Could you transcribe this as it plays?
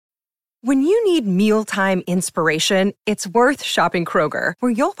When you need mealtime inspiration, it's worth shopping Kroger,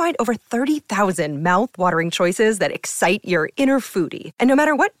 where you'll find over 30,000 mouth-watering choices that excite your inner foodie. And no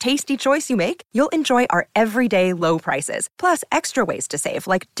matter what tasty choice you make, you'll enjoy our everyday low prices, plus extra ways to save,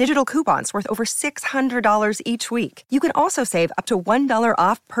 like digital coupons worth over $600 each week. You can also save up to $1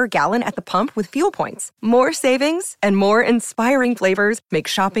 off per gallon at the pump with fuel points. More savings and more inspiring flavors make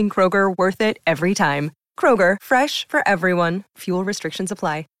shopping Kroger worth it every time. Kroger, fresh for everyone. Fuel restrictions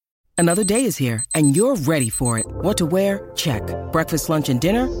apply. Another day is here, and you're ready for it. What to wear? Check. Breakfast, lunch, and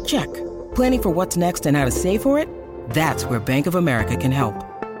dinner? Check. Planning for what's next and how to save for it? That's where Bank of America can help.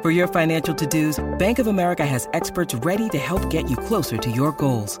 For your financial to-dos, Bank of America has experts ready to help get you closer to your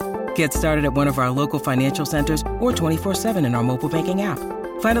goals. Get started at one of our local financial centers or 24/7 in our mobile banking app.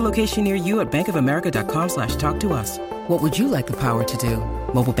 Find a location near you at bankofamerica.com/talktous. What would you like the power to do?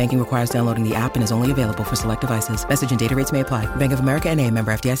 Mobile banking requires downloading the app and is only available for select devices. Message and data rates may apply. Bank of America N.A.,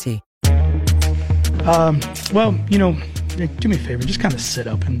 member FDIC. Well, do me a favor. Just kind of sit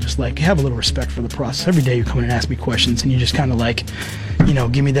up and just have a little respect for the process. Every day you come in and ask me questions and you just kind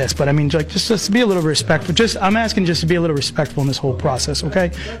of give me this. But I mean, just be a little respectful. I'm asking just to be a little respectful in this whole process,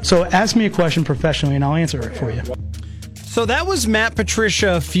 okay? So ask me a question professionally and I'll answer it for you. So that was Matt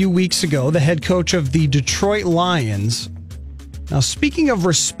Patricia a few weeks ago, the head coach of the Detroit Lions. Now, speaking of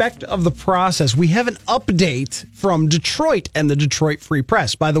respect of the process, we have an update from Detroit and the Detroit Free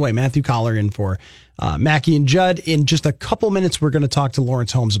Press. By the way, Matthew Collar in for Mackey and Judd. In just a couple minutes, we're going to talk to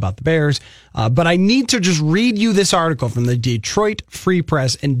Lawrence Holmes about the Bears. But I need to just read you this article from the Detroit Free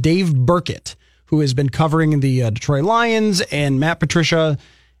Press and Dave Burkett, who has been covering the Detroit Lions and Matt Patricia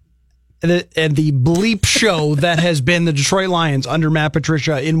and the bleep show that has been the Detroit Lions under Matt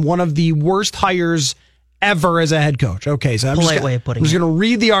Patricia in one of the worst hires ever as a head coach. Okay, so I'm just going to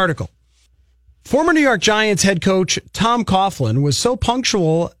read the article. Former New York Giants head coach Tom Coughlin was so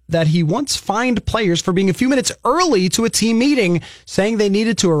punctual that he once fined players for being a few minutes early to a team meeting, saying they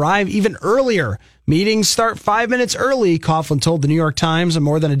needed to arrive even earlier. Meetings start 5 minutes early, Coughlin told the New York Times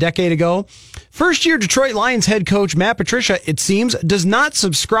more than a decade ago. First-year Detroit Lions head coach Matt Patricia, it seems, does not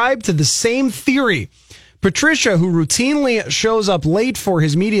subscribe to the same theory. Patricia, who routinely shows up late for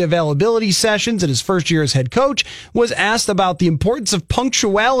his media availability sessions in his first year as head coach, was asked about the importance of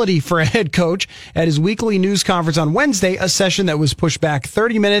punctuality for a head coach at his weekly news conference on Wednesday, a session that was pushed back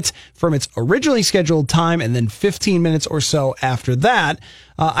 30 minutes from its originally scheduled time and then 15 minutes or so after that.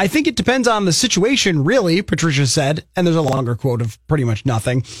 I think it depends on the situation, really, Patricia said, and there's a longer quote of pretty much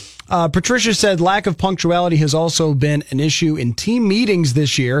nothing. Patricia said lack of punctuality has also been an issue in team meetings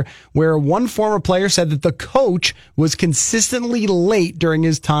this year, where one former player said that the coach was consistently late during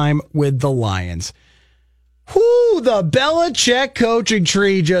his time with the Lions. Whoo, the Belichick coaching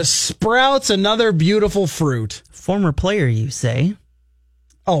tree just sprouts another beautiful fruit. Former player, you say?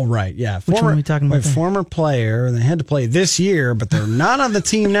 Oh, right, yeah. Which one are we talking about? Former player. They had to play this year, but they're not on the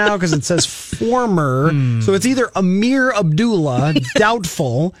team now because it says former. So it's either Amir Abdullah,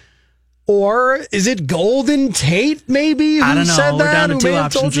 doubtful, or is it Golden Tate, maybe? Who I don't know. said We're that? down to Who two may have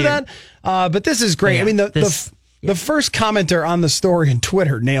options told you here. that? But this is great. Yeah, I mean, the first commenter on the story in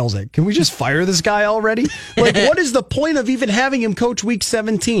Twitter nails it. Can we just fire this guy already? What is the point of even having him coach Week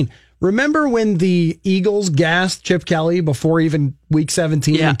 17? Remember when the Eagles gassed Chip Kelly before even Week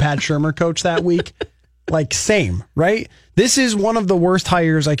 17 and Pat Shurmur coached that week? Same, right? This is one of the worst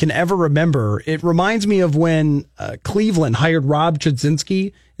hires I can ever remember. It reminds me of when Cleveland hired Rob Chudzinski,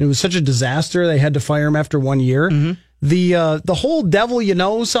 and it was such a disaster they had to fire him after 1 year. Mm-hmm. The whole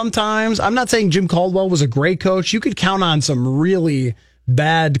devil sometimes. I'm not saying Jim Caldwell was a great coach. You could count on some really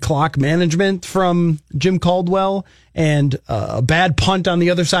bad clock management from Jim Caldwell and a bad punt on the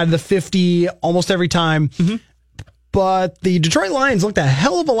other side of the 50 almost every time. Mm-hmm. But the Detroit Lions looked a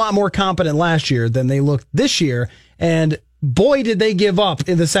hell of a lot more competent last year than they looked this year. And boy, did they give up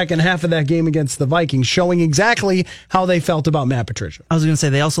in the second half of that game against the Vikings, showing exactly how they felt about Matt Patricia. I was going to say,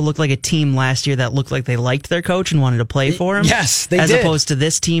 they also looked like a team last year that looked like they liked their coach and wanted to play for him. Yes, they did. As opposed to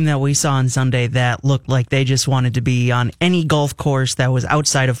this team that we saw on Sunday that looked like they just wanted to be on any golf course that was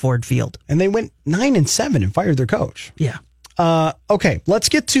outside of Ford Field. And they went 9-7 and fired their coach. Yeah. Okay, let's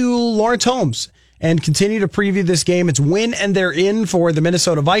get to Lawrence Holmes and continue to preview this game. It's win and they're in for the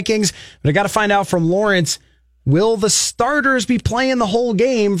Minnesota Vikings. But I got to find out from Lawrence, will the starters be playing the whole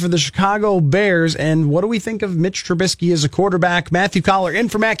game for the Chicago Bears? And what do we think of Mitch Trubisky as a quarterback? Matthew Collar in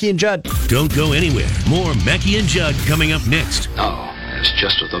for Mackey and Judd. Don't go anywhere. More Mackey and Judd coming up next. Oh, it's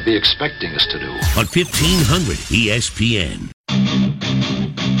just what they'll be expecting us to do. On 1500 ESPN.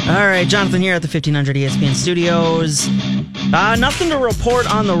 All right, Jonathan here at the 1500 ESPN studios. Nothing to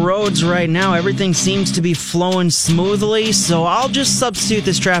report on the roads right now. Everything seems to be flowing smoothly, so I'll just substitute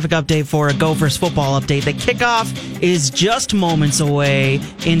this traffic update for a Gophers football update. The kickoff is just moments away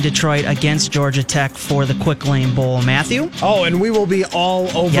in Detroit against Georgia Tech for the Quick Lane Bowl. Matthew? Oh, and we will be all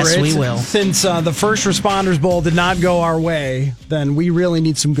over it. Yes, we will. Since the First Responders Bowl did not go our way, then we really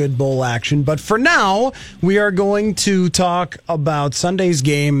need some good bowl action. But for now, we are going to talk about Sunday's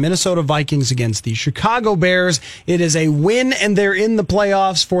game, Minnesota Vikings against the Chicago Bears. It is a win, and they're in the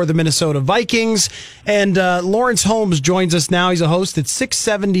playoffs for the Minnesota Vikings. And Lawrence Holmes joins us now. He's a host at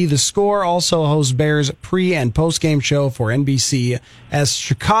 670 The Score, also hosts Bears pre- and post-game show for NBC as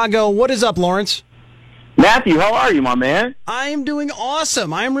Chicago. What is up, Lawrence? Matthew, how are you, my man? I am doing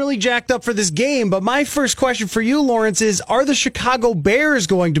awesome. I'm really jacked up for this game, but my first question for you, Lawrence, is are the Chicago Bears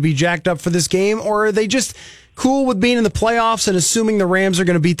going to be jacked up for this game, or are they just cool with being in the playoffs and assuming the Rams are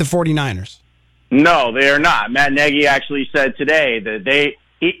going to beat the 49ers? No, they are not. Matt Nagy actually said today that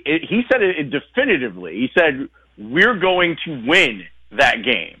he said it definitively. He said, we're going to win that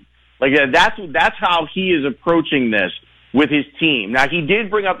game. Like that's how he is approaching this with his team. Now, he did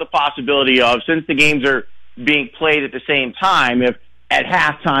bring up the possibility of, since the games are being played at the same time, if at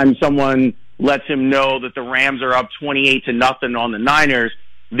halftime someone lets him know that the Rams are up 28-0 on the Niners,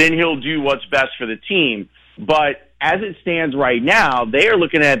 then he'll do what's best for the team. But as it stands right now, they are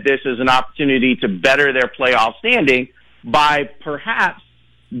looking at this as an opportunity to better their playoff standing by perhaps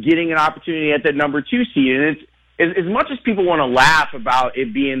getting an opportunity at the number 2 seed. And it's, as much as people want to laugh about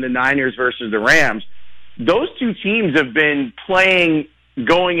it being the Niners versus the Rams, those two teams have been playing,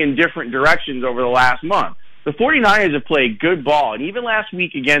 going in different directions over the last month. The 49ers have played good ball, and even last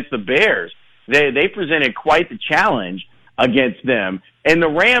week against the Bears, they presented quite the challenge against them. And the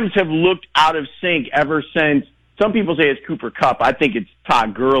Rams have looked out of sync ever since. Some people say it's Cooper Kupp. I think it's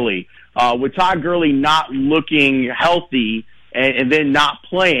Todd Gurley. With Todd Gurley not looking healthy and then not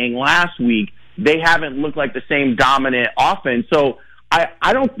playing last week, they haven't looked like the same dominant offense. So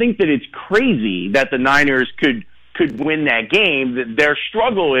I don't think that it's crazy that the Niners could win that game. Their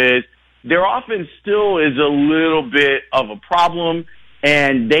struggle is their offense still is a little bit of a problem,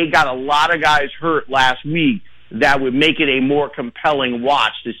 and they got a lot of guys hurt last week that would make it a more compelling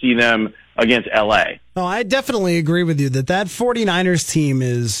watch to see them against L.A. No, I definitely agree with you that 49ers team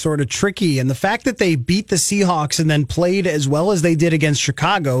is sort of tricky. And the fact that they beat the Seahawks and then played as well as they did against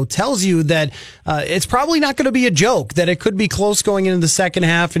Chicago tells you that it's probably not going to be a joke, that it could be close going into the second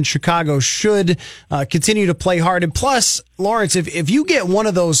half, and Chicago should continue to play hard. And plus, Lawrence, if you get one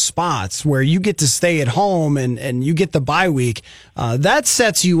of those spots where you get to stay at home and you get the bye week, that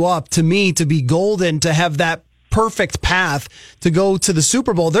sets you up, to me, to be golden, to have that perfect path to go to the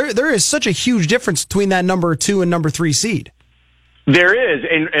Super Bowl. There is such a huge difference between that number 2 and number 3 seed. There is,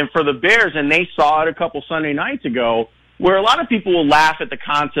 and for the Bears, and they saw it a couple Sunday nights ago, where a lot of people will laugh at the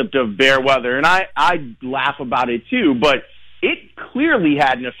concept of bear weather, and I laugh about it too, but it clearly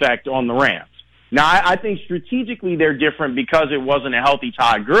had an effect on the Rams. Now, I think strategically they're different because it wasn't a healthy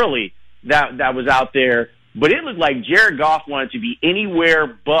Todd Gurley that was out there, but it looked like Jared Goff wanted to be anywhere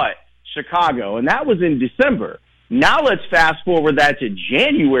but Chicago, and that was in December. Now let's fast forward that to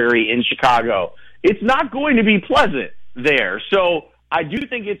January in Chicago. It's not going to be pleasant there. So I do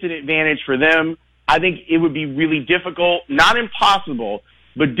think it's an advantage for them. I think it would be really difficult, not impossible,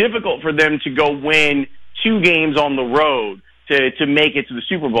 but difficult for them to go win 2 games on the road to make it to the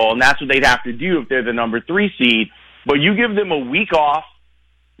Super Bowl, and that's what they'd have to do if they're the number 3 seed. But you give them a week off,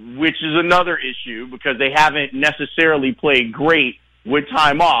 which is another issue because they haven't necessarily played great with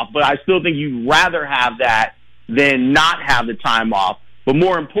time off, but I still think you'd rather have that than not have the time off. But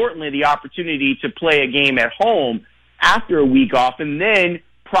more importantly, the opportunity to play a game at home after a week off, and then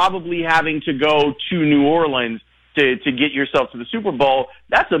probably having to go to New Orleans to get yourself to the Super Bowl.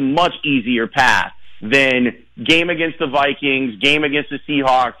 That's a much easier path than game against the Vikings, game against the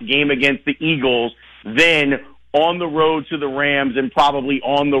Seahawks, game against the Eagles, then on the road to the Rams, and probably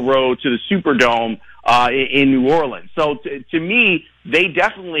on the road to the Superdome in New Orleans. So to me, they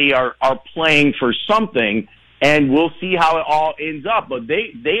definitely are playing for something, and we'll see how it all ends up. But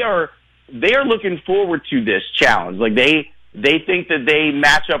they are looking forward to this challenge. Like they think that they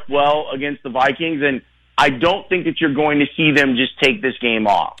match up well against the Vikings, and I don't think that you're going to see them just take this game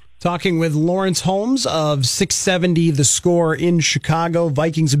off. Talking with Lawrence Holmes of 670 The Score in Chicago.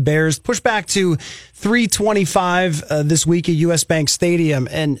 Vikings and Bears push back to 3:25 this week at US Bank Stadium.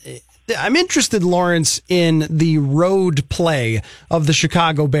 And I'm interested, Lawrence, in the road play of the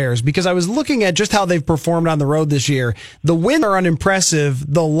Chicago Bears, because I was looking at just how they've performed on the road this year. The wins are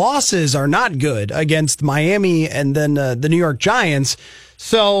unimpressive. The losses are not good against Miami and then the New York Giants.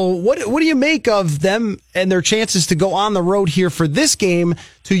 So what do you make of them and their chances to go on the road here for this game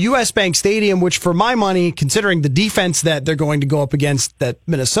to US Bank Stadium, which for my money, considering the defense that they're going to go up against that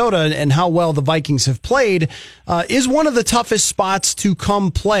Minnesota and how well the Vikings have played, is one of the toughest spots to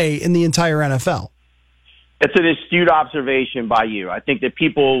come play in the entire NFL? It's an astute observation by you. I think that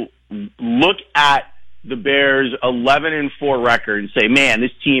people look at the Bears' 11-4 record and say, man,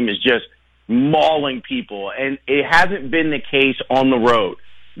 this team is just mauling people, and it hasn't been the case on the road.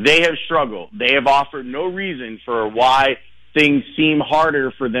 They have struggled. They have offered no reason for why things seem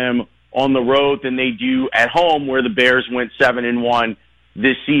harder for them on the road than they do at home, where the Bears went 7-1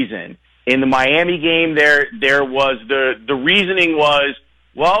 this season. In the Miami game, there was the reasoning was,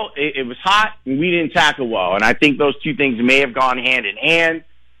 well, it was hot and we didn't tackle well, and I think those two things may have gone hand in hand.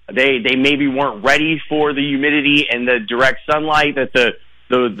 They maybe weren't ready for the humidity and the direct sunlight that the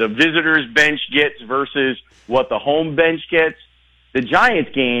visitors' bench gets versus what the home bench gets. The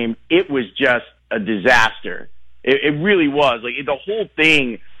Giants game, it was just a disaster. It really was. Like, the whole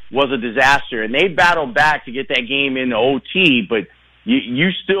thing was a disaster, and they battled back to get that game in the OT, but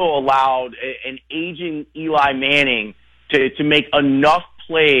you still allowed an aging Eli Manning to make enough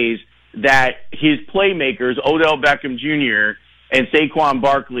plays that his playmakers, Odell Beckham Jr. and Saquon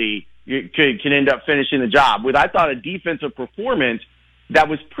Barkley, can end up finishing the job with, I thought, a defensive performance that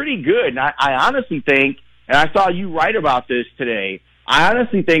was pretty good. And I honestly think, and I saw you write about this today, I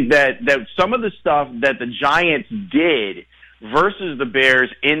honestly think that some of the stuff that the Giants did versus the Bears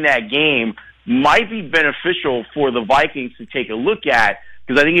in that game might be beneficial for the Vikings to take a look at,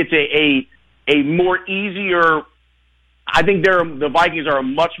 because I think it's a more easier, I think the Vikings are a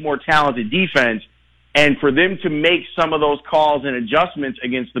much more talented defense, and for them to make some of those calls and adjustments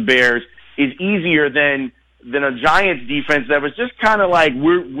against the Bears is easier than a Giants defense that was just kind of like,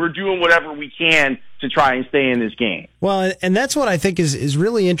 we're doing whatever we can to try and stay in this game. Well, and that's what I think is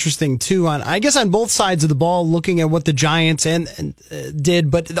really interesting too. I guess on both sides of the ball, looking at what the Giants did,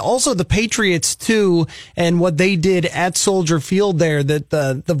 but also the Patriots too, and what they did at Soldier Field there. That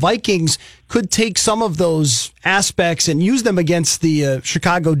the Vikings could take some of those aspects and use them against the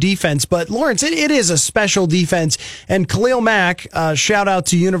Chicago defense. But Lawrence, it is a special defense. And Khalil Mack, shout out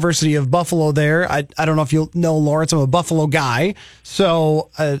to University of Buffalo there. I don't know if you'll know, Lawrence, I'm a Buffalo guy. So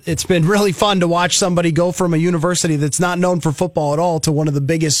it's been really fun to watch somebody go from a university that's not known for football at all to one of the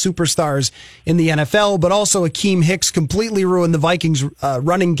biggest superstars in the NFL. But also Akeem Hicks completely ruined the Vikings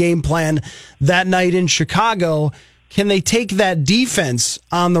running game plan that night in Chicago. Can they take that defense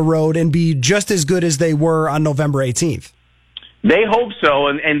on the road and be just as good as they were on November 18th? They hope so,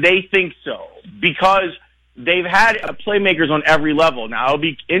 and they think so, because they've had playmakers on every level. Now, it'll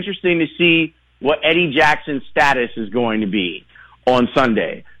be interesting to see what Eddie Jackson's status is going to be on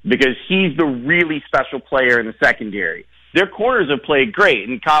Sunday, because he's the really special player in the secondary. Their corners have played great,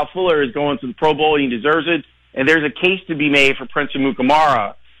 and Kyle Fuller is going to the Pro Bowl, and he deserves it, and there's a case to be made for Prince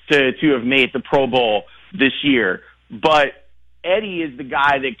Amukamara to have made the Pro Bowl this year. But Eddie is the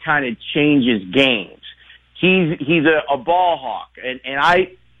guy that kind of changes games. He's a ball hawk, and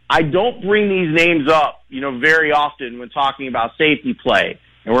I don't bring these names up, very often when talking about safety play.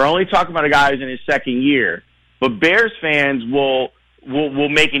 And we're only talking about a guy who's in his second year. But Bears fans will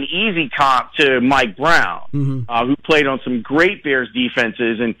make an easy comp to Mike Brown, who played on some great Bears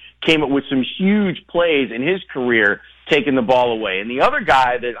defenses and came up with some huge plays in his career, taking the ball away. And the other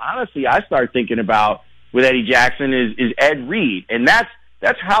guy that honestly I start thinking about with Eddie Jackson is Ed Reed. And that's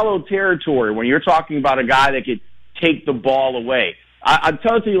hallowed territory when you're talking about a guy that could take the ball away. I'll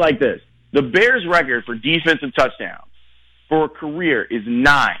tell it to you like this. The Bears' record for defensive touchdowns for a career is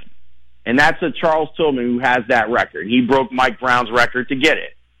 9. And that's a Charles Tillman who has that record. He broke Mike Brown's record to get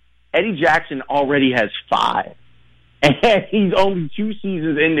it. Eddie Jackson already has 5. And he's only 2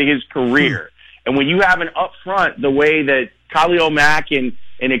 seasons into his career. And when you have an up front, the way that Khalil Mack and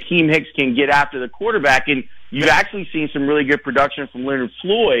Akeem Hicks can get after the quarterback, and you've actually seen some really good production from Leonard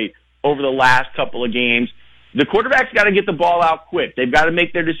Floyd over the last couple of games, the quarterback's got to get the ball out quick. They've got to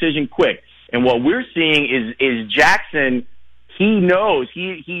make their decision quick. And what we're seeing is Jackson, he knows,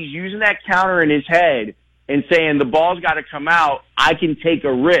 he's using that counter in his head and saying the ball's got to come out. I can take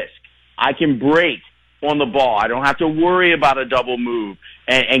a risk. I can break on the ball. I don't have to worry about a double move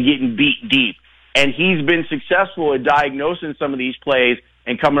and getting beat deep. And he's been successful at diagnosing some of these plays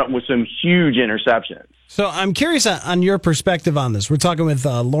and coming up with some huge interceptions. So I'm curious on your perspective on this. We're talking with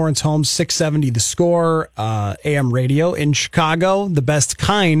Lawrence Holmes, 670 The Score, AM radio in Chicago, the best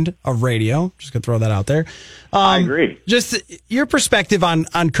kind of radio. Just going to throw that out there. I agree. Just your perspective on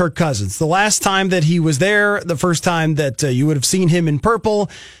Kirk Cousins. The last time that he was there, the first time that you would have seen him in purple,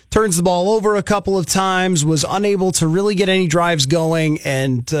 turns the ball over a couple of times, was unable to really get any drives going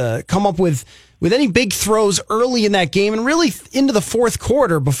and come up with any big throws early in that game and really into the fourth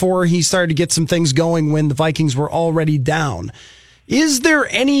quarter before he started to get some things going when the Vikings were already down. Is there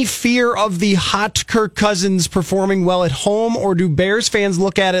any fear of the hot Kirk Cousins performing well at home, or do Bears fans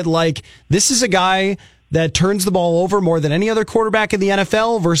look at it like this is a guy that turns the ball over more than any other quarterback in the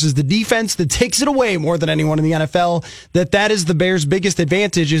NFL versus the defense that takes it away more than anyone in the NFL, that is the Bears' biggest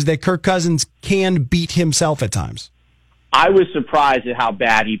advantage, is that Kirk Cousins can beat himself at times? I was surprised at how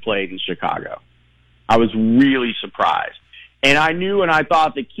bad he played in Chicago. I was really surprised. And I knew and I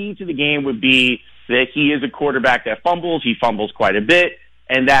thought the key to the game would be that he is a quarterback that fumbles. He fumbles quite a bit.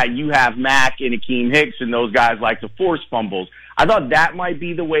 And that you have Mack and Akeem Hicks, and those guys like to force fumbles. I thought that might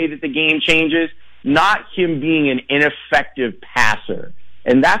be the way that the game changes, not him being an ineffective passer.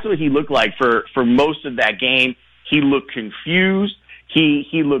 And that's what he looked like for most of that game. He looked confused.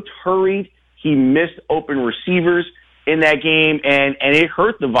 He looked hurried. He missed open receivers in that game, and it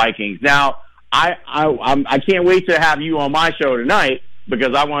hurt the Vikings. Now, I can't wait to have you on my show tonight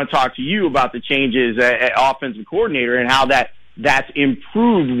because I want to talk to you about the changes at offensive coordinator and how that's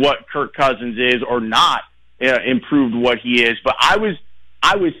improved what Kirk Cousins is or not improved what he is. But I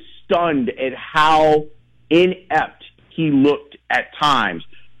was stunned at how inept he looked at times.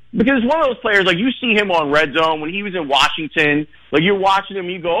 Because it's one of those players, like you see him on Red Zone when he was in Washington, like you're watching him,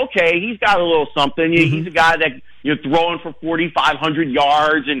 you go, okay, he's got a little something. Mm-hmm. He's a guy that you're throwing for 4,500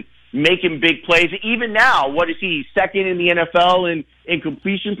 yards and making big plays. Even now, what is he, second in the NFL in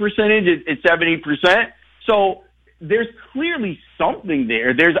completion percentage at 70%? So there's clearly something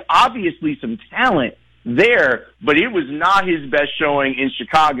there. There's obviously some talent there, but it was not his best showing in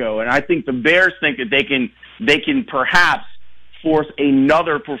Chicago. And I think the Bears think that they can perhaps force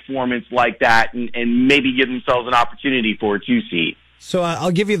another performance like that and maybe give themselves an opportunity for a 2 seed. So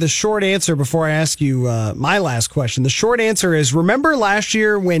I'll give you the short answer before I ask you my last question. The short answer is, remember last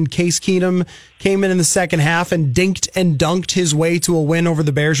year when Case Keenum came in the second half and dinked and dunked his way to a win over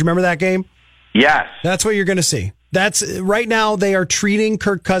the Bears? Remember that game? Yes. That's what you're going to see. That's right now they are treating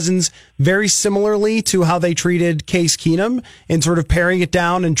Kirk Cousins very similarly to how they treated Case Keenum and sort of paring it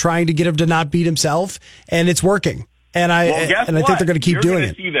down and trying to get him to not beat himself, and it's working. And I think they're going to keep doing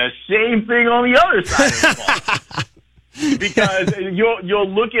it. You're going to see the same thing on the other side of the ball. Because you'll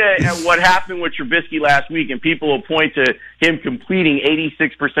look at what happened with Trubisky last week, and people will point to him completing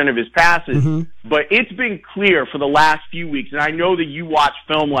 86% of his passes. Mm-hmm. But it's been clear for the last few weeks, and I know that you watch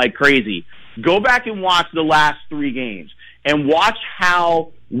film like crazy. Go back and watch the last 3 games and watch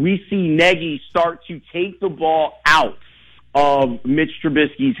how we see Nagy start to take the ball out of Mitch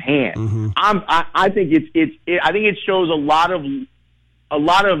Trubisky's hand. Mm-hmm. I think it shows a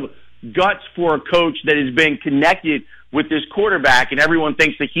lot of guts for a coach that has been connected with this quarterback, and everyone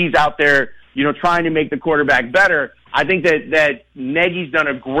thinks that he's out there, trying to make the quarterback better. I think that Nagy's done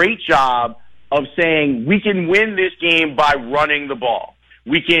a great job of saying we can win this game by running the ball.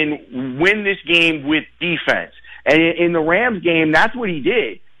 We can win this game with defense. And in the Rams game, that's what he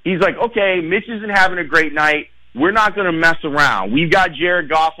did. He's like, okay, Mitch isn't having a great night. We're not going to mess around. We've got Jared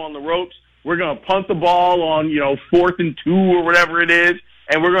Goff on the ropes. We're going to punt the ball on, 4th and 2 or whatever it is.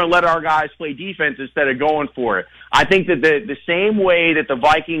 And we're going to let our guys play defense instead of going for it. I think that the same way that the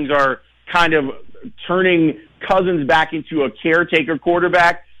Vikings are kind of turning Cousins back into a caretaker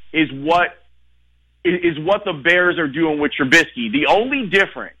quarterback is what the Bears are doing with Trubisky. The only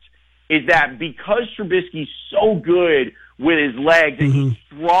difference is that because Trubisky's so good with his legs and he's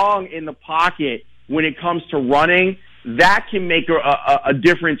strong in the pocket when it comes to running, that can make a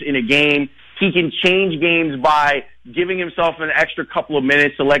difference in a game. He can change games by giving himself an extra couple of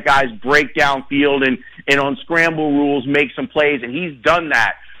minutes to let guys break downfield and on scramble rules make some plays, and he's done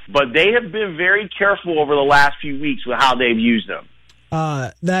that. But they have been very careful over the last few weeks with how they've used him.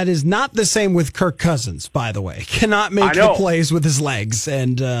 That is not the same with Kirk Cousins, by the way. Cannot make the plays with his legs,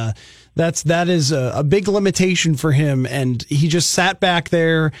 and that is a big limitation for him. And he just sat back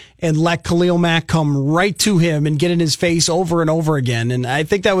there and let Khalil Mack come right to him and get in his face over and over again. And I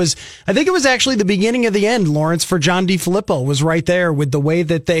think it was actually the beginning of the end, Lawrence, for John DeFilippo was right there with the way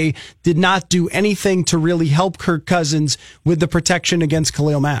that they did not do anything to really help Kirk Cousins with the protection against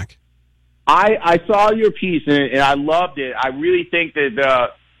Khalil Mack. I saw your piece and I loved it. I really think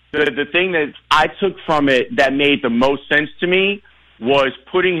that the thing that I took from it that made the most sense to me was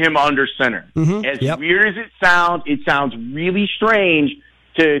putting him under center. As weird as it sounds really strange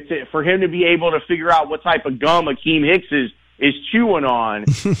for him to be able to figure out what type of gum Akeem Hicks is chewing on.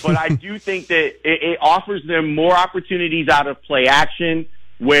 But I do think that it offers them more opportunities out of play action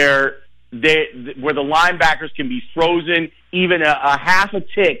where the linebackers can be frozen even a half a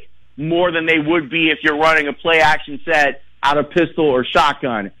tick more than they would be if you're running a play action set out of pistol or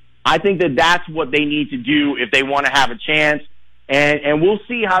shotgun. I think that that's what they need to do if they want to have a chance. And we'll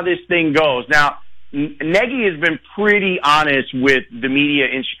see how this thing goes. Now, Nagy has been pretty honest with the media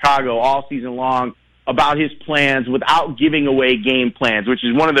in Chicago all season long about his plans without giving away game plans, which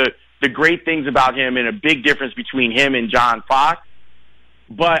is one of the great things about him and a big difference between him and John Fox.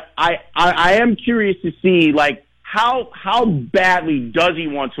 But I am curious to see, like, how badly does he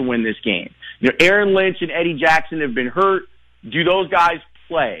want to win this game? You know, Aaron Lynch and Eddie Jackson have been hurt. Do those guys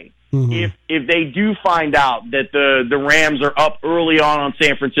play? If they do find out that the Rams are up early on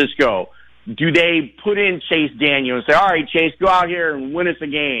San Francisco, do they put in Chase Daniel and say, all right, Chase, go out here and win us a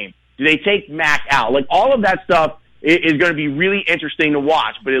game? Do they take Mac out? Like, all of that stuff is going to be really interesting to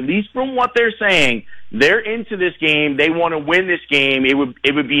watch. But at least from what they're saying, they're into this game. They want to win this game. It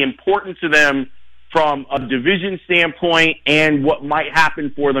would be important to them from a division standpoint and what might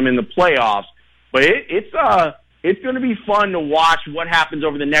happen for them in the playoffs. But it's going to be fun to watch what happens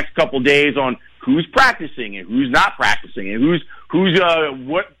over the next couple days on who's practicing and who's not practicing and who's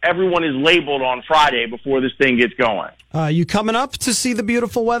what everyone is labeled on Friday before this thing gets going. You coming up to see the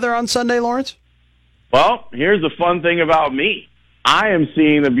beautiful weather on Sunday, Lawrence? Well, here's the fun thing about me. I am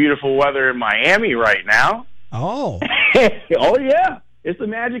seeing the beautiful weather in Miami right now. Oh. Oh, yeah. It's the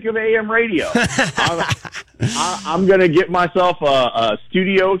magic of AM radio. I'm going to get myself a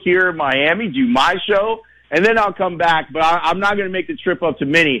studio here in Miami, do my show, and then I'll come back. But I'm not going to make the trip up to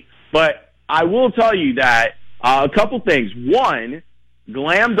Minnie. But I will tell you that a couple things. One,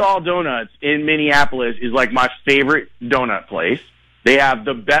 Glam Doll Donuts in Minneapolis is like my favorite donut place. They have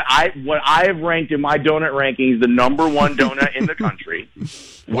the best. What I have ranked in my donut rankings, the number one donut in the country.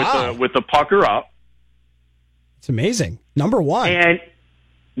 Wow. with the pucker up. It's amazing. Number one. And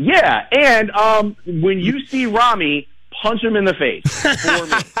when you see Rami, punch him in the face for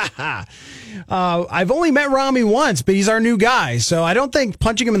me. I've only met Rami once, but he's our new guy, so I don't think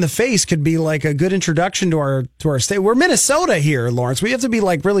punching him in the face could be like a good introduction to our state. We're Minnesota here, Lawrence. We have to be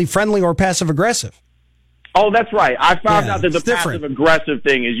like really friendly or passive aggressive. Oh, that's right. I found out that the passive aggressive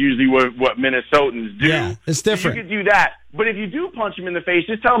thing is usually what Minnesotans do. Yeah, it's different. So you could do that. But if you do punch him in the face,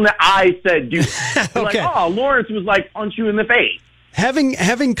 just tell him that I said do it. Okay. Like, oh, Lawrence was like, punch you in the face.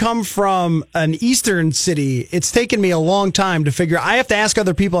 Having come from an eastern city, it's taken me a long time to figure. I have to ask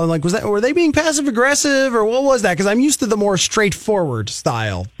other people. I'm like, were they being passive aggressive or what was that? Because I'm used to the more straightforward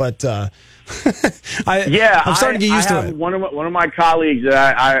style. But I'm starting to get used to it. One of my colleagues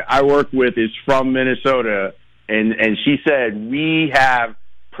that I work with is from Minnesota, and she said we have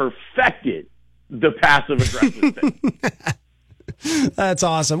perfected the passive aggressive thing. That's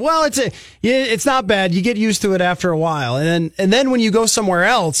awesome. Well, it's not bad. You get used to it after a while, and then when you go somewhere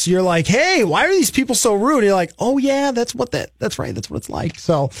else, you're like, "Hey, why are these people so rude?" And you're like, "Oh yeah, that's right. That's what it's like."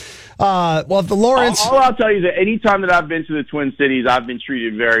 So, the Lawrence. All I'll tell you is that anytime that I've been to the Twin Cities, I've been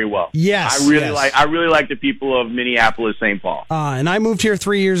treated very well. Yes, I really like the people of Minneapolis, St. Paul. And I moved here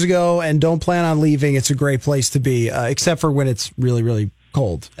 3 years ago, and don't plan on leaving. It's a great place to be, except for when it's really, really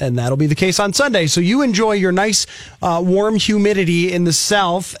cold, and that'll be the case on Sunday. So you enjoy your nice warm humidity in the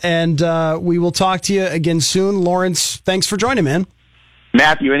south, and we will talk to you again soon. Lawrence, thanks for joining, man.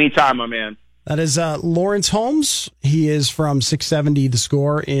 Matthew, anytime, my man. That is Lawrence Holmes. He is from 670 The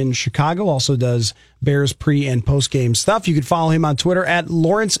Score in Chicago, also does Bears pre- and post-game stuff. You can follow him on Twitter at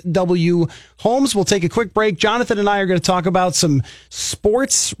Lawrence W. Holmes. We'll take a quick break. Jonathan and I are going to talk about some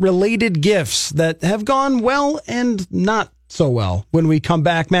sports-related gifts that have gone well and not so well. When we come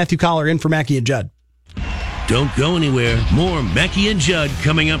back, Matthew Collar in for Mackey and Judd. Don't go anywhere. More Mackey and Judd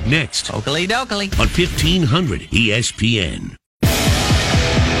coming up next. Oakley dokley. On 1500 ESPN.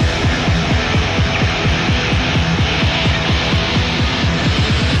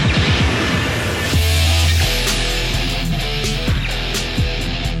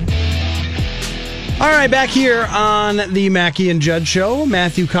 All right, back here on the Mackey and Judd Show.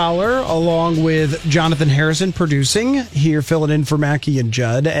 Matthew Collar, along with Jonathan Harrison, producing here, filling in for Mackey and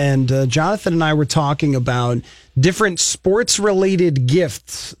Judd. And Jonathan and I were talking about different sports-related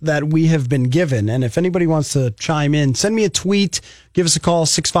gifts that we have been given. And if anybody wants to chime in, send me a tweet. Give us a call,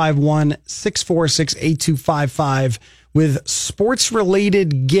 651-646-8255, with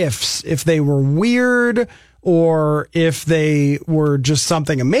sports-related gifts. If they were weird, or if they were just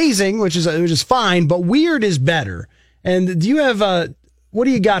something amazing, which is fine, but weird is better. And do you have what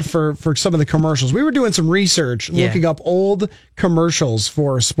do you got for some of the commercials? We were doing some research, looking up old commercials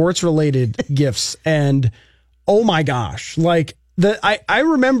for sports related gifts, and oh my gosh, like I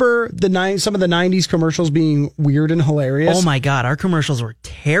remember some of the 90s commercials being weird and hilarious. Oh my God, our commercials were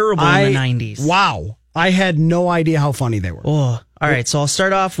terrible in the 90s. Wow. I had no idea how funny they were. Oh, all right, so I'll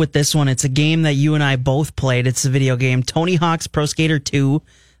start off with this one. It's a game that you and I both played. It's a video game, Tony Hawk's Pro Skater 2.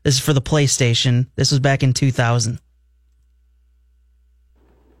 This is for the PlayStation. This was back in 2000.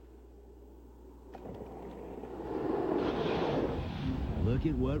 Look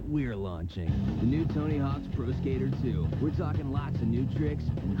at what we're launching. The new Tony Hawk's Pro Skater 2. We're talking lots of new tricks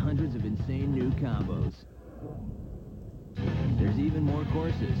and hundreds of insane new combos. There's even more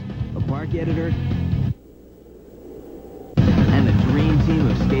courses, a park editor, and a dream team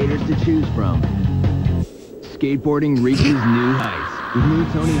of skaters to choose from. Skateboarding reaches new heights with new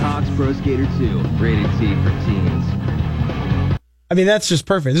Tony Hawk's Pro Skater 2, rated T for teens. I mean, that's just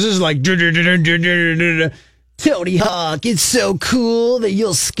perfect. This is like Tony Hawk, it's so cool that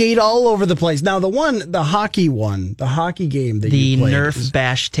you'll skate all over the place. Now, the hockey game that you played. The Nerf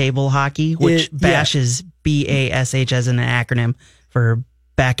Bash Table Hockey, which Bash is BASH as an acronym for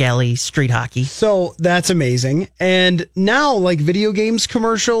back alley street hockey. So that's amazing. And now, like video game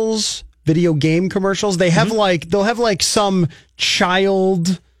commercials, they have they'll have some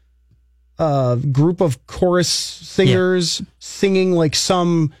child group of chorus singers singing like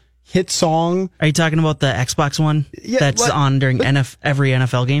some hit song. Are you talking about the Xbox one that's on during every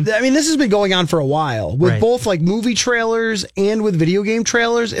NFL game? I mean, this has been going on for a while with both like movie trailers and with video game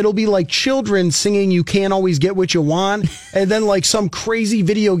trailers. It'll be like children singing "You Can't Always Get What You Want," and then like some crazy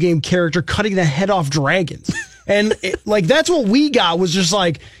video game character cutting the head off dragons. And that's what we got, was just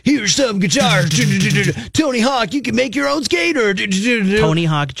like, here's some guitars. Tony Hawk, you can make your own skater. Tony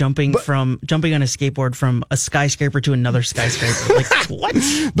Hawk jumping on a skateboard from a skyscraper to another skyscraper. Like, what?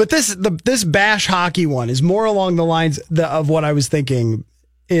 But this Bash hockey one is more along the lines of what I was thinking.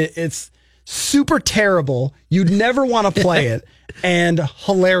 It's super terrible. You'd never want to play it, and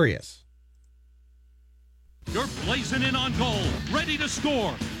hilarious. You're blazing in on goal, ready to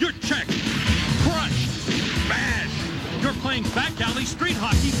score. You're checked, crushed. Bash! You're playing back alley street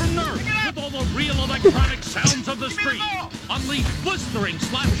hockey from Nerf with all the real electronic sounds of the street. Unleash blistering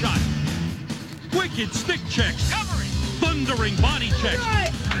slap shots, wicked stick checks, thundering body checks.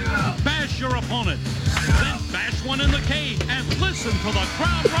 Bash your opponent, then bash one in the cave and listen to the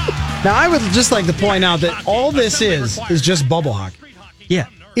crowd rock. Now, I would just like to point out that all this is just bubble hockey. Yeah,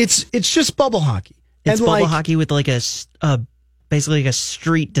 it's just bubble hockey. It's bubble hockey with like basically like a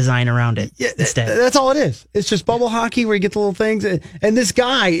street design around it instead. That's all it is. It's just bubble hockey where you get the little things. And this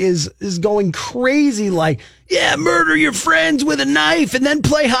guy is going crazy like, murder your friends with a knife and then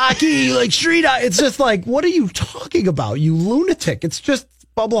play hockey like street hockey. It's just like, what are you talking about, you lunatic? It's just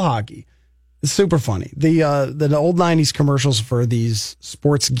bubble hockey. It's super funny. The old 90s commercials for these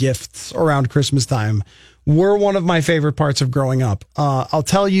sports gifts around Christmas time were one of my favorite parts of growing up. I'll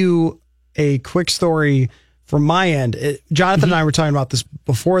tell you a quick story from my end. Jonathan and I were talking about this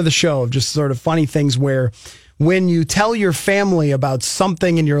before the show, of just sort of funny things where when you tell your family about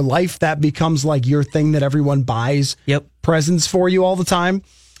something in your life, that becomes like your thing that everyone buys presents for you all the time.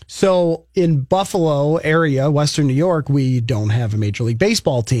 So in Buffalo area, Western New York, we don't have a Major League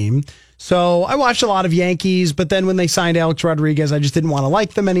Baseball team. So I watched a lot of Yankees, but then when they signed Alex Rodriguez, I just didn't want to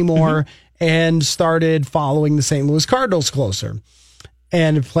like them anymore and started following the St. Louis Cardinals closer.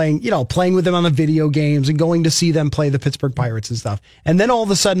 And playing with them on the video games and going to see them play the Pittsburgh Pirates and stuff. And then all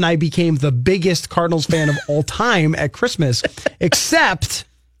of a sudden I became the biggest Cardinals fan of all time at Christmas, except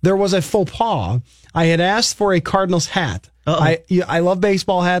there was a faux pas. I had asked for a Cardinals hat. I love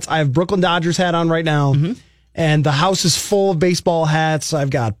baseball hats. I have Brooklyn Dodgers hat on right now. And the house is full of baseball hats. I've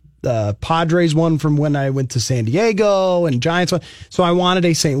got the Padres one from when I went to San Diego and Giants one. So I wanted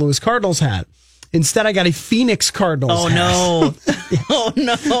a St. Louis Cardinals hat. Instead, I got a Phoenix Cardinals hat. No. Oh,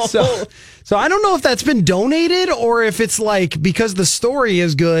 no. So I don't know if that's been donated or if it's like, because the story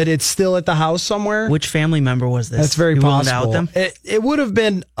is good, it's still at the house somewhere. Which family member was this? That's very possible. Them? It would have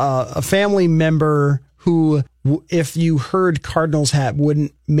been a family member who, if you heard Cardinals hat,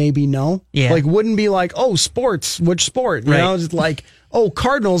 wouldn't maybe know. Yeah. Like, wouldn't be like, oh, sports, which sport? You know, it's like, oh,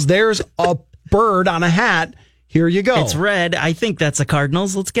 Cardinals, there's a bird on a hat. Here you go. It's red. I think that's a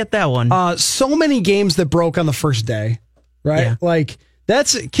Cardinals. Let's get that one. So many games that broke on the first day, right? Yeah. Like,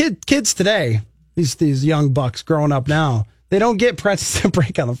 that's kids today, these young bucks growing up now, they don't get pretzels that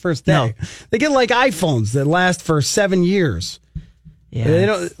break on the first day. No. They get like iPhones that last for 7 years. Yeah. They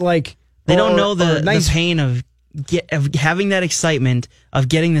don't know the pain of having that excitement of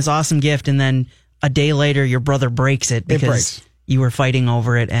getting this awesome gift and then a day later, your brother breaks it because you were fighting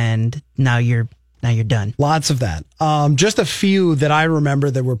over it, and now you're done. Lots of that. Just a few that I remember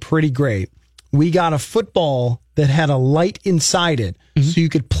that were pretty great. We got a football that had a light inside it, so you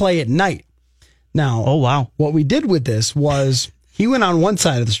could play at night. Now, oh wow, what we did with this was he went on one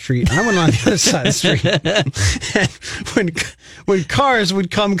side of the street, and I went on the other side of the street. And when cars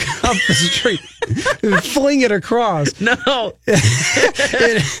would come up the street, we would fling it across. No,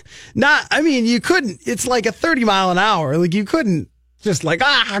 you couldn't. It's like a 30 mile an hour. Like you couldn't just like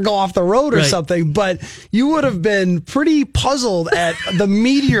go off the road or something. But you would have been pretty puzzled at the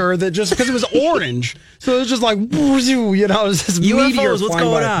meteor that just because it was orange, so it was just like it was this UFOs. meteor. What's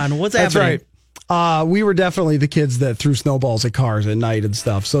going on? What's happening? That's right. We were definitely the kids that threw snowballs at cars at night and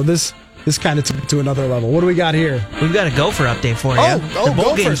stuff. So this kind of took it to another level. What do we got here? We've got a Gopher update for you. The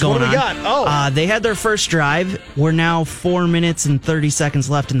bowl game's going on. What do we got? They had their first drive. We're now 4 minutes and 30 seconds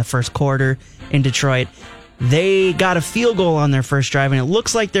left in the first quarter in Detroit. They got a field goal on their first drive, and it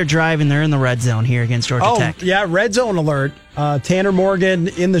looks like they're driving. They're in the red zone here against Georgia Tech. Yeah, red zone alert. Tanner Morgan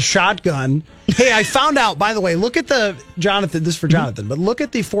in the shotgun. Hey, I found out, by the way, look at Jonathan, this is for Jonathan, but look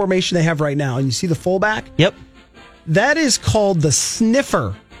at the formation they have right now, and you see the fullback? Yep. That is called the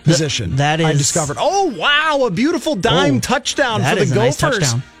sniffer position. That is. I discovered. Oh, wow, a beautiful dime touchdown for the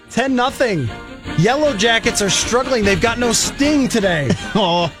Gophers. Nice 10-0. Yellow Jackets are struggling. They've got no sting today.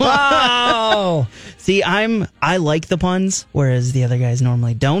 Oh, wow. See, I like the puns, whereas the other guys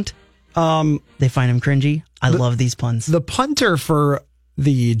normally don't. They find them cringy. I love these puns. The punter for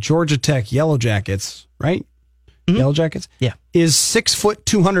the Georgia Tech Yellow Jackets, right? Mm-hmm. Yellow Jackets? Yeah. Is 6 foot,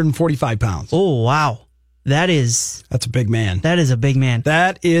 245 pounds. Oh, wow. That's a big man. That is a big man.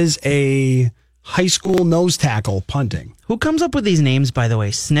 That is a high school nose tackle punting. Who comes up with these names, by the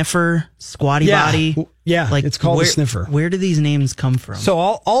way? Sniffer, Squatty Body? Yeah, it's called a sniffer. Where do these names come from? So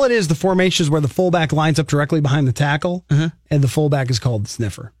all it is, the formation is where the fullback lines up directly behind the tackle, and the fullback is called the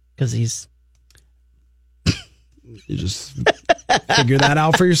sniffer. Because he's... You just figure that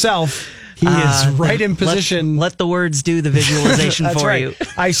out for yourself. He is right in position. Let the words do the visualization for you.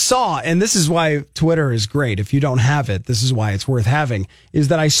 I saw, and this is why Twitter is great. If you don't have it, this is why it's worth having, is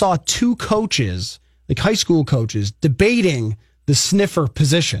that I saw two coaches, like high school coaches, debating the sniffer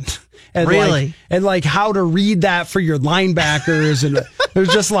position. And really? Like how to read that for your linebackers. And it was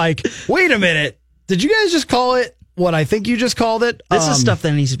just like, wait a minute. Did you guys just call it what I think you just called it? This is stuff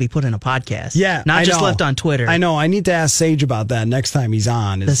that needs to be put in a podcast. Yeah. Not just left on Twitter. I know. I need to ask Sage about that next time he's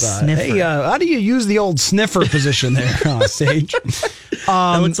on. Sniffer. Hey, how do you use the old sniffer position there, Sage? That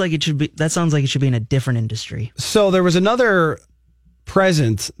sounds like it should be in a different industry. So there was another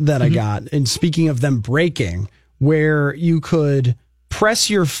present that I got, and speaking of them breaking, where you could press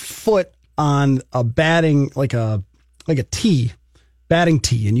your foot on a batting, like a tee. Batting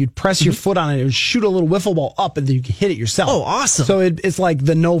tee, and you'd press your foot on it and shoot a little wiffle ball up, and then you can hit it yourself. Oh, awesome. So it's like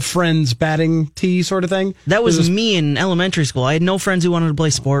the no friends batting tee sort of thing. That was me in elementary school. I had no friends who wanted to play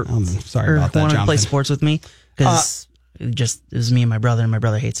sport. I'm sorry about that, wanted Jonathan. to play sports with me because it was me and my brother, and my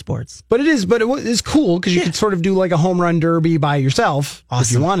brother hates sports. But it is cool because you could sort of do like a home run derby by yourself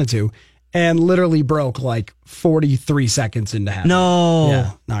if you wanted to, and literally broke like 43 seconds into half. No.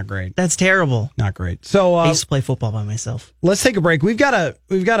 Yeah, not great. That's terrible. Not great. So I used to play football by myself. Let's take a break. We've got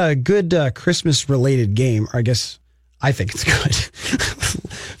a good Christmas related game. Or I think it's good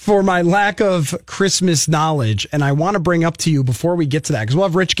for my lack of Christmas knowledge. And I want to bring up to you before we get to that, because we'll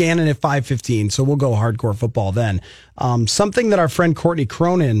have Rich Gannon at 5:15. So we'll go hardcore football then. Something that our friend Courtney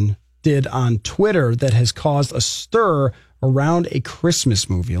Cronin did on Twitter that has caused a stir around a Christmas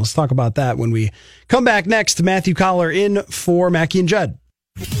movie. Let's talk about that when we come back next. Matthew Collar in for Mackie and Judd.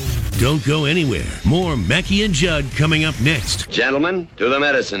 Don't go anywhere. More Mackie and Judd coming up next. Gentlemen, to the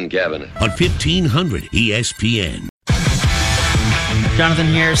medicine cabinet. On 1500 ESPN. Jonathan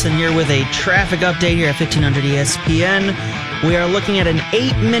Harrison here with a traffic update here at 1500 ESPN. We are looking at an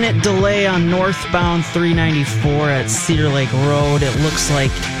 8-minute delay on northbound 394 at Cedar Lake Road. It looks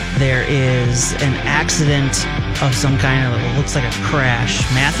like there is an accident of some kind. It looks like a crash.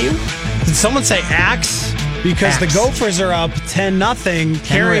 Matthew? Did someone say axe? Because the Gophers are up 10-0,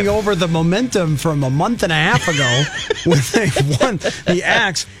 carrying over the momentum from a month and a half ago when they won the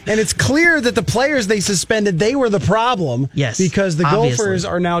axe. And it's clear that the players they suspended, they were the problem. Yes, because the obviously. Gophers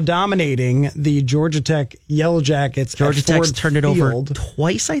are now dominating the Georgia Tech Yellow Jackets. Georgia Tech's turned it over Field.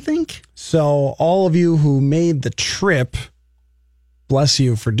 Twice, I think. So all of you who made the trip, bless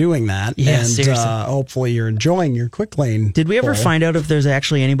you for doing that. Yeah, and seriously. Hopefully you're enjoying your quick lane. Did we ever bowl. find out if there's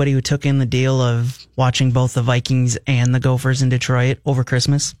actually anybody who took in the deal of watching both the Vikings and the Gophers in Detroit over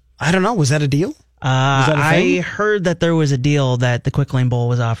Christmas? I don't know. Was that a deal? that a thing? I heard that there was a deal that the Quick Lane Bowl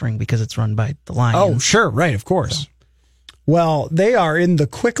was offering because it's run by the Lions. Oh, sure. Right. Of course. So. Well, they are in the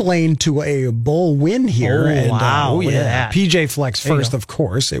quick lane to a bowl win here. Wow. Look at that. PJ Flex first, of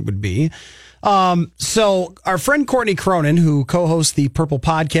course, it would be. So our friend Courtney Cronin, who co-hosts the Purple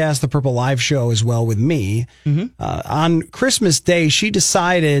Podcast, the Purple Live Show as well with me, on Christmas Day, she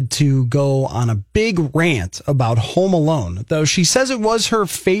decided to go on a big rant about Home Alone, though she says it was her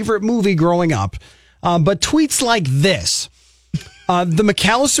favorite movie growing up. But tweets like this. The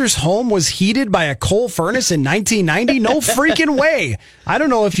McAllister's home was heated by a coal furnace in 1990? No freaking way. I don't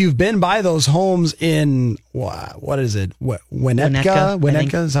know if you've been by those homes in, what is it?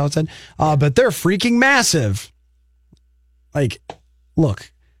 Winnetka is how it's said. But they're freaking massive. Like,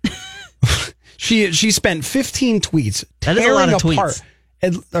 look. She spent 15 tweets that is a lot of apart.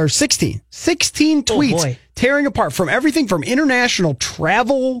 Tweets. Or 16 tweets tearing apart from everything from international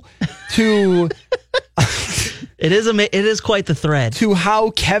travel to... It is quite the thread. To how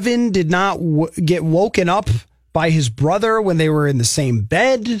Kevin did not get woken up by his brother when they were in the same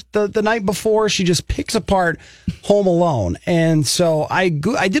bed the night before. She just picks apart Home Alone. And so I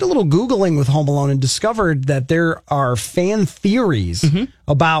did a little Googling with Home Alone and discovered that there are fan theories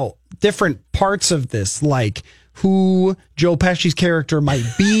about different parts of this, like who Joe Pesci's character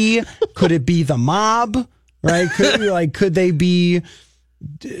might be. Could it be the mob? Right? Could they be...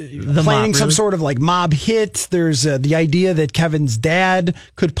 planning some sort of like mob hit? There's the idea that Kevin's dad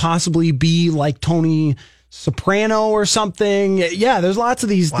could possibly be like Tony Soprano or something. Yeah, there's lots of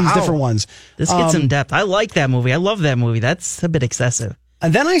these different ones. This gets in depth. I like that movie. I love that movie. That's a bit excessive.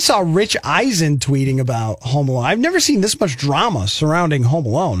 And then I saw Rich Eisen tweeting about Home Alone. I've never seen this much drama surrounding Home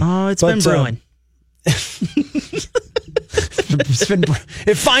Alone. Oh, it's been brewing.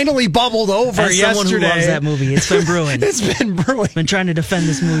 It finally bubbled over As yesterday. Someone who loves that movie. It's been brewing. It's been brewing. Been trying to defend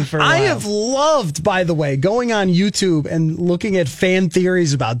this movie for a while. I have loved, by the way, going on YouTube and looking at fan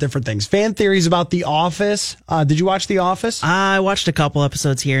theories about different things. Fan theories about The Office. Did you watch The Office? I watched a couple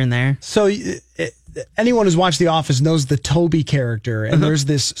episodes here and there. So anyone who's watched The Office knows the Toby character, and there's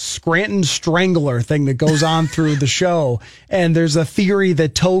this Scranton Strangler thing that goes on through the show, and there's a theory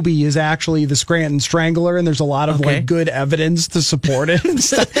that Toby is actually the Scranton Strangler, and there's a lot of like good evidence to support it. And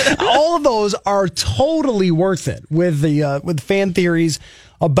stuff. All of those are totally worth it with the fan theories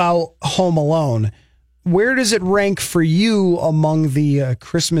about Home Alone. Where does it rank for you among the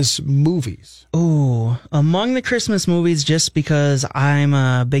Christmas movies? Ooh, among the Christmas movies, just because I'm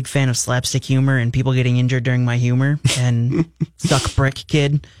a big fan of slapstick humor and people getting injured during my humor and Stuck Brick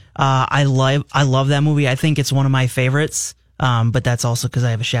Kid. I love that movie. I think it's one of my favorites. But that's also because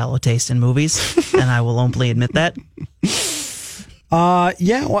I have a shallow taste in movies, and I will openly admit that.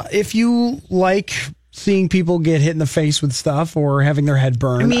 Yeah, well, if you like seeing people get hit in the face with stuff or having their head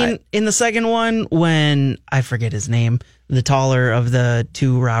burned. I mean, in the second one, when I forget his name, the taller of the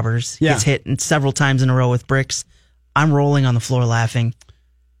two robbers gets hit several times in a row with bricks, I'm rolling on the floor laughing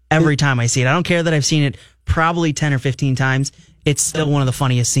every time I see it. I don't care that I've seen it probably 10 or 15 times. It's still one of the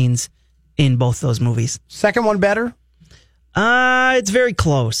funniest scenes in both those movies. Second one better? It's very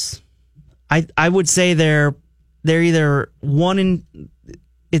close. I would say they're either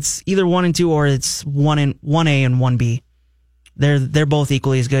it's either 1 and 2 or it's 1A and 1B. They're both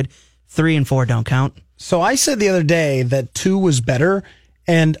equally as good. 3 and 4 don't count. So I said the other day that 2 was better,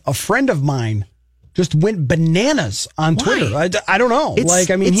 and a friend of mine just went bananas on Twitter. I don't know.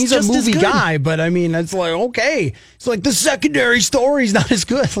 He's a movie guy, but I mean, it's like, okay. It's like the secondary story's not as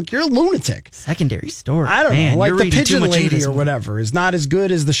good. Like, you're a lunatic. Secondary story. I don't know. Like the Pigeon Lady or whatever is not as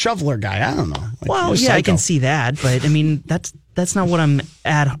good as the Shoveler guy. I don't know. Like, well, yeah, I can see that, but I mean, that's not what I'm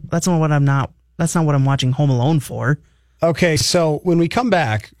at. That's not what I'm watching Home Alone for. Okay, so when we come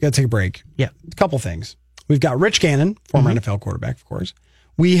back, we got to take a break. Yeah. A couple things. We've got Rich Gannon, former NFL quarterback, of course.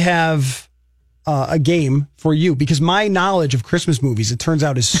 We have a game for you, because my knowledge of Christmas movies, it turns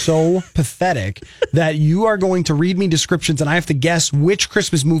out, is so pathetic that you are going to read me descriptions and I have to guess which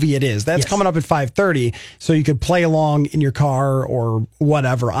Christmas movie it is. That's coming up at 5:30, so you could play along in your car or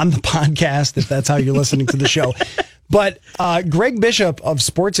whatever on the podcast if that's how you're listening to the show. But Greg Bishop of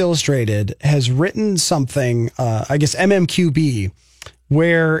Sports Illustrated has written something, I guess MMQB,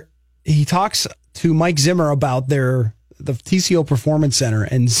 where he talks to Mike Zimmer about the TCO Performance Center,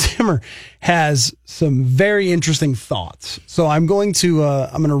 and Zimmer has some very interesting thoughts. So I'm going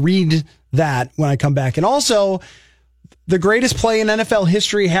to read that when I come back. And also, the greatest play in NFL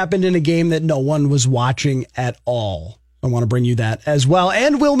history happened in a game that no one was watching at all. I want to bring you that as well.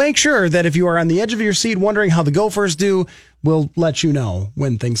 And we'll make sure that if you are on the edge of your seat wondering how the Gophers do, we'll let you know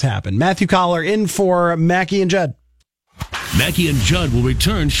when things happen. Matthew Collar in for Mackie and Judd. Mackie and Judd will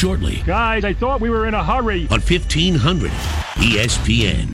return shortly Guys, I thought we were in a hurry. on 1500 ESPN.